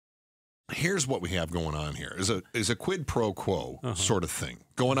here's what we have going on here is a quid pro quo sort of thing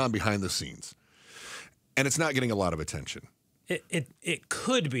going on behind the scenes. And it's not getting a lot of attention. It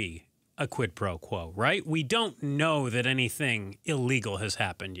could be a quid pro quo, right? We don't know that anything illegal has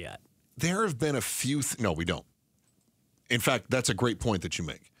happened yet. There have been a few... No, we don't. In fact, that's a great point that you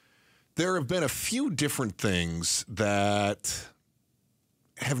make. There have been a few different things that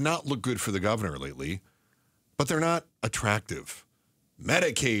have not looked good for the governor lately, but they're not attractive.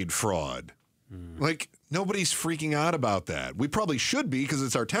 Medicaid fraud. Like, nobody's freaking out about that. We probably should be because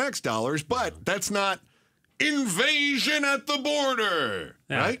it's our tax dollars, but that's not invasion at the border,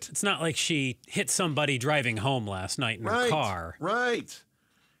 right? It's not like she hit somebody driving home last night in her car. Right.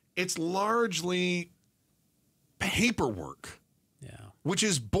 It's largely paperwork, which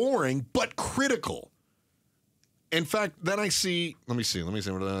is boring but critical. In fact, then I see, let me see.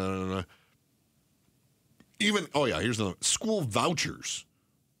 Even, here's the school vouchers.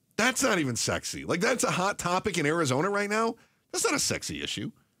 That's not even sexy. Like, that's a hot topic in Arizona right now. That's not a sexy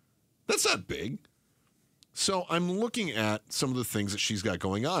issue. That's not big. So I'm looking at some of the things that she's got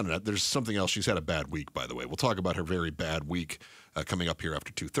going on. And there's something else. She's had a bad week, by the way. We'll talk about her very bad week coming up here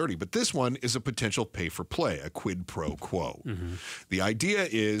after 2:30. But this one is a potential pay for play, a quid pro quo. The idea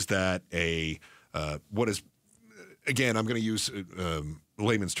is that what is, again, I'm going to use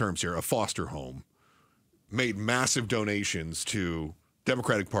layman's terms here, a foster home made massive donations to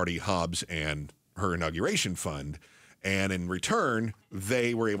Democratic Party, Hobbs, and her inauguration fund. And in return,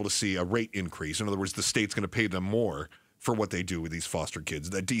 they were able to see a rate increase. In other words, the state's going to pay them more for what they do with these foster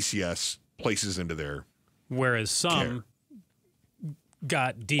kids that DCS places into their Whereas some care.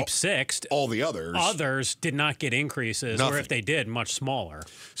 Got deep sixed. All the others did not get increases, Nothing. or if they did, much smaller.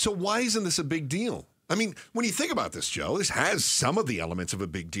 So why isn't this a big deal? I mean, when you think about this, Joe, this has some of the elements of a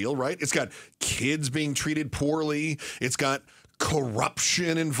big deal, right? It's got kids being treated poorly. It's got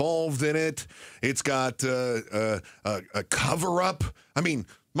corruption involved in it. It's got a cover-up. I mean,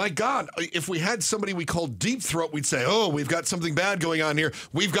 my God, if we had somebody we called Deep Throat, we'd say, oh, we've got something bad going on here.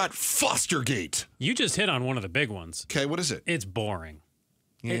 We've got Fostergate. You just hit on one of the big ones. Okay, what is it? It's boring.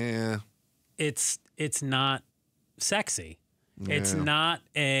 Yeah. It's not sexy. Yeah. It's not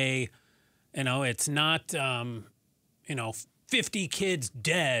it's not 50 kids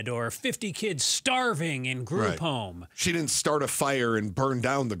dead or 50 kids starving in group home. She didn't start a fire and burn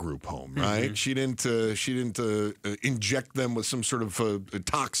down the group home, right? She didn't inject them with some sort of a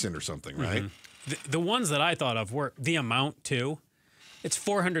toxin or something, right? The ones that I thought of were the amount too. It's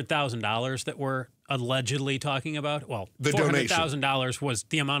 $400,000 that we're allegedly talking about. Well, the $400,000 was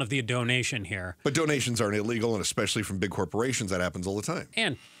the amount of the donation here. But donations aren't illegal, and especially from big corporations, that happens all the time.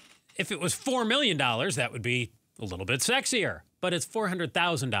 And if it was $4 million, that would be a little bit sexier. But it's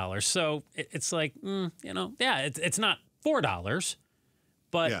 $400,000, so it's like, it's not $4,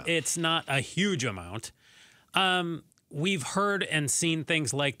 but it's not a huge amount. We've heard and seen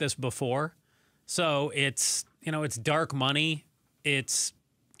things like this before, so it's dark money. It's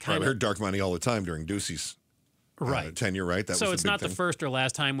kind of... I heard dark money all the time during Ducey's tenure, right? So it's not the first or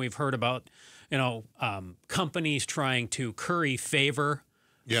last time we've heard about, companies trying to curry favor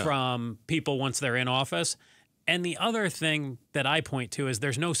from people once they're in office. And the other thing that I point to is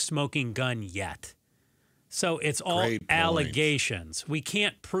there's no smoking gun yet. So it's all allegations. We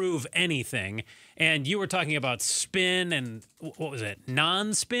can't prove anything. And you were talking about spin and, what was it,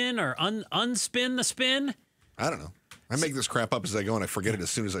 non-spin or unspin the spin? I don't know. I make this crap up as I go, and I forget it as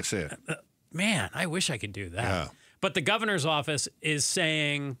soon as I say it. Man, I wish I could do that. Yeah. But the governor's office is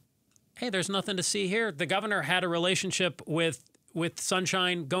saying, hey, there's nothing to see here. The governor had a relationship with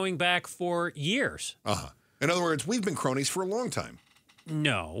Sunshine going back for years. In other words, we've been cronies for a long time.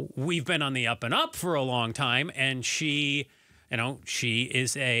 No, we've been on the up and up for a long time, and she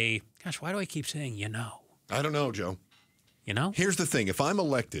is a... Gosh, why do I keep saying I don't know, Joe. Here's the thing. If I'm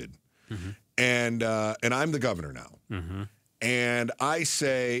elected and I'm the governor now, and I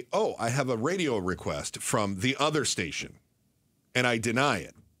say, oh, I have a radio request from the other station, and I deny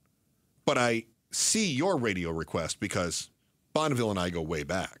it, but I see your radio request because Bonneville and I go way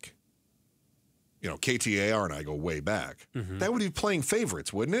back. KTAR and I go way back. That would be playing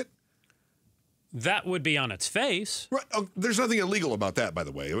favorites, wouldn't it? That would be on its face. Right. There's nothing illegal about that, by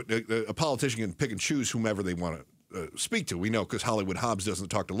the way. A politician can pick and choose whomever they want to speak to. We know because Hollywood Hobbs doesn't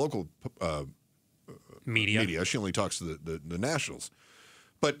talk to local media. She only talks to the nationals.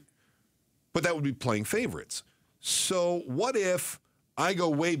 But that would be playing favorites. So what if I go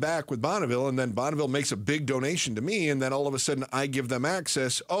way back with Bonneville, and then Bonneville makes a big donation to me, and then all of a sudden I give them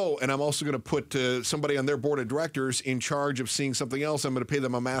access. Oh, and I'm also going to put somebody on their board of directors in charge of seeing something else. I'm going to pay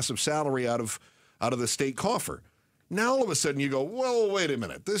them a massive salary out of the state coffer. Now all of a sudden you go, well, wait a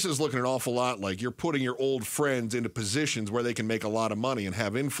minute. This is looking an awful lot like you're putting your old friends into positions where they can make a lot of money and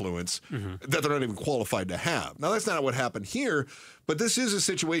have influence that they're not even qualified to have. Now, that's not what happened here, but this is a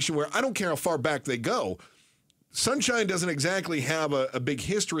situation where I don't care how far back they go. Sunshine doesn't exactly have a big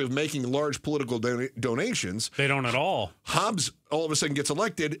history of making large political donations. They don't at all. Hobbs all of a sudden gets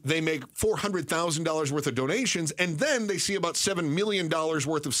elected. They make $400,000 worth of donations, and then they see about $7 million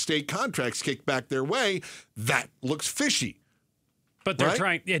worth of state contracts kicked back their way. That looks fishy. But they're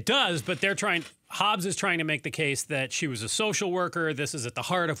trying, it does, but they're trying, Hobbs is trying to make the case that she was a social worker. This is at the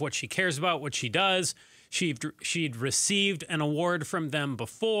heart of what she cares about, what she does. She'd received an award from them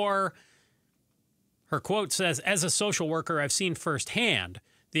before. Her quote says, "As a social worker, I've seen firsthand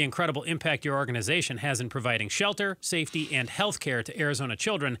the incredible impact your organization has in providing shelter, safety, and health care to Arizona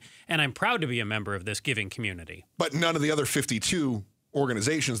children, and I'm proud to be a member of this giving community." But none of the other 52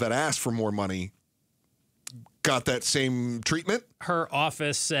 organizations that asked for more money got that same treatment? Her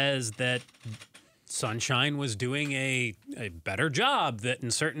office says that Sunshine was doing a better job, that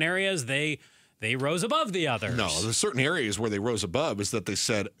in certain areas they rose above the others. No, there's certain areas where they rose above is that they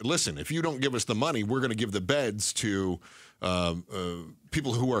said, listen, if you don't give us the money, we're going to give the beds to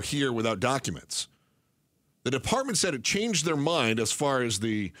people who are here without documents. The department said it changed their mind as far as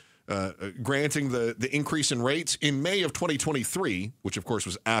the granting the increase in rates in May of 2023, which of course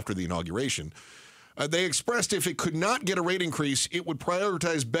was after the inauguration. They expressed if it could not get a rate increase, it would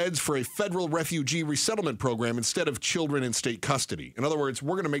prioritize beds for a federal refugee resettlement program instead of children in state custody. In other words,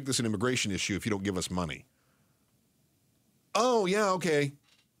 we're going to make this an immigration issue if you don't give us money. Oh, yeah, okay.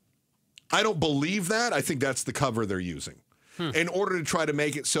 I don't believe that. I think that's the cover they're using in order to try to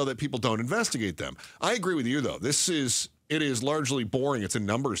make it so that people don't investigate them. I agree with you, though. It is largely boring. It's a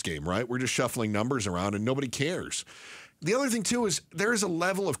numbers game, right? We're just shuffling numbers around and nobody cares. The other thing, too, is there is a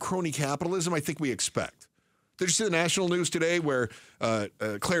level of crony capitalism I think we expect. Did you see the national news today where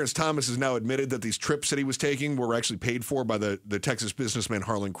Clarence Thomas has now admitted that these trips that he was taking were actually paid for by the Texas businessman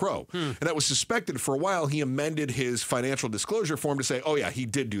Harlan Crow? And that was suspected for a while. He amended his financial disclosure form to say, oh, yeah, he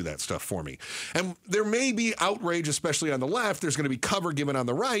did do that stuff for me. And there may be outrage, especially on the left. There's going to be cover given on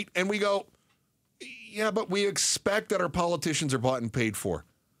the right. And we go, yeah, but we expect that our politicians are bought and paid for.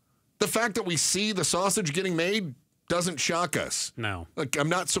 The fact that we see the sausage getting made doesn't shock us. No. Like, I'm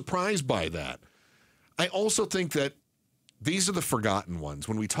not surprised by that. I also think that these are the forgotten ones.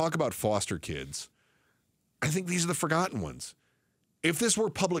 When we talk about foster kids, I think these are the forgotten ones. If this were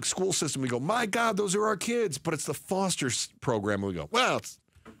a public school system, we go, my God, those are our kids. But it's the foster program. We go, well,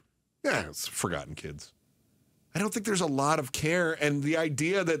 it's forgotten kids. I don't think there's a lot of care. And the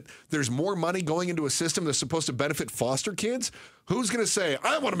idea that there's more money going into a system that's supposed to benefit foster kids, who's going to say,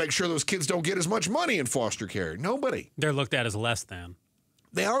 I want to make sure those kids don't get as much money in foster care? Nobody. They're looked at as less than.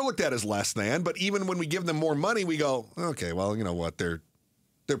 They are looked at as less than, but even when we give them more money, we go, okay, well, you know what? They're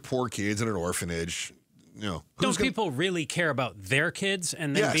poor kids in an orphanage. You know, don't people really care about their kids?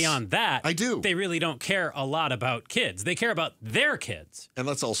 And then beyond that, I do. They really don't care a lot about kids. They care about their kids. And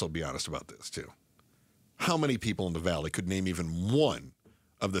let's also be honest about this, too. How many people in the Valley could name even one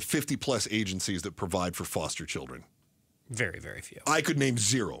of the 50-plus agencies that provide for foster children? Very, very few. I could name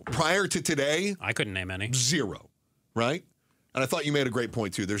zero. Prior to today, I couldn't name any. Zero, right? And I thought you made a great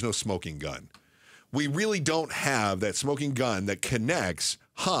point, too. There's no smoking gun. We really don't have that smoking gun that connects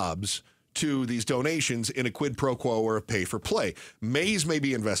Hobbs to these donations in a quid pro quo or a pay for play. Mays may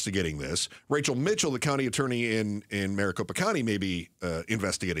be investigating this. Rachel Mitchell, the county attorney in Maricopa County, may be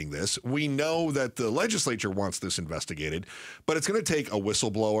investigating this. We know that the legislature wants this investigated, but it's going to take a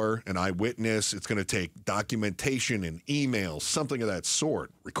whistleblower, an eyewitness. It's going to take documentation and emails, something of that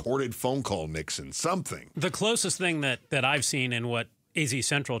sort. Recorded phone call, Nixon, something. The closest thing that I've seen in what AZ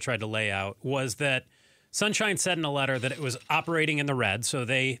Central tried to lay out was that Sunshine said in a letter that it was operating in the red, so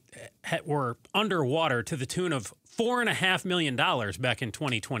they were underwater to the tune of $4.5 million back in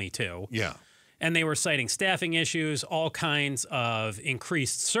 2022. Yeah. And they were citing staffing issues, all kinds of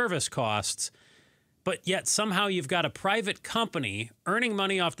increased service costs, but yet somehow you've got a private company earning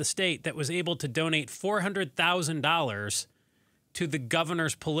money off the state that was able to donate $400,000 to the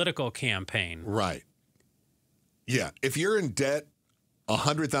governor's political campaign. Right. Yeah. If you're in debt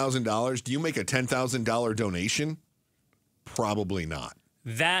 $100,000, do you make a $10,000 donation? Probably not.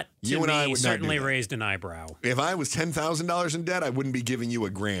 That, to me, certainly raised an eyebrow. If I was $10,000 in debt, I wouldn't be giving you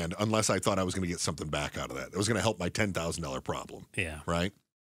 $1,000 unless I thought I was going to get something back out of that. It was going to help my $10,000 problem. Yeah. Right?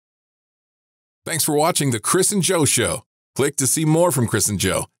 Thanks for watching The Chris and Joe Show. Click to see more from Chris and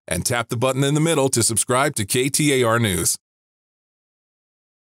Joe and tap the button in the middle to subscribe to KTAR News.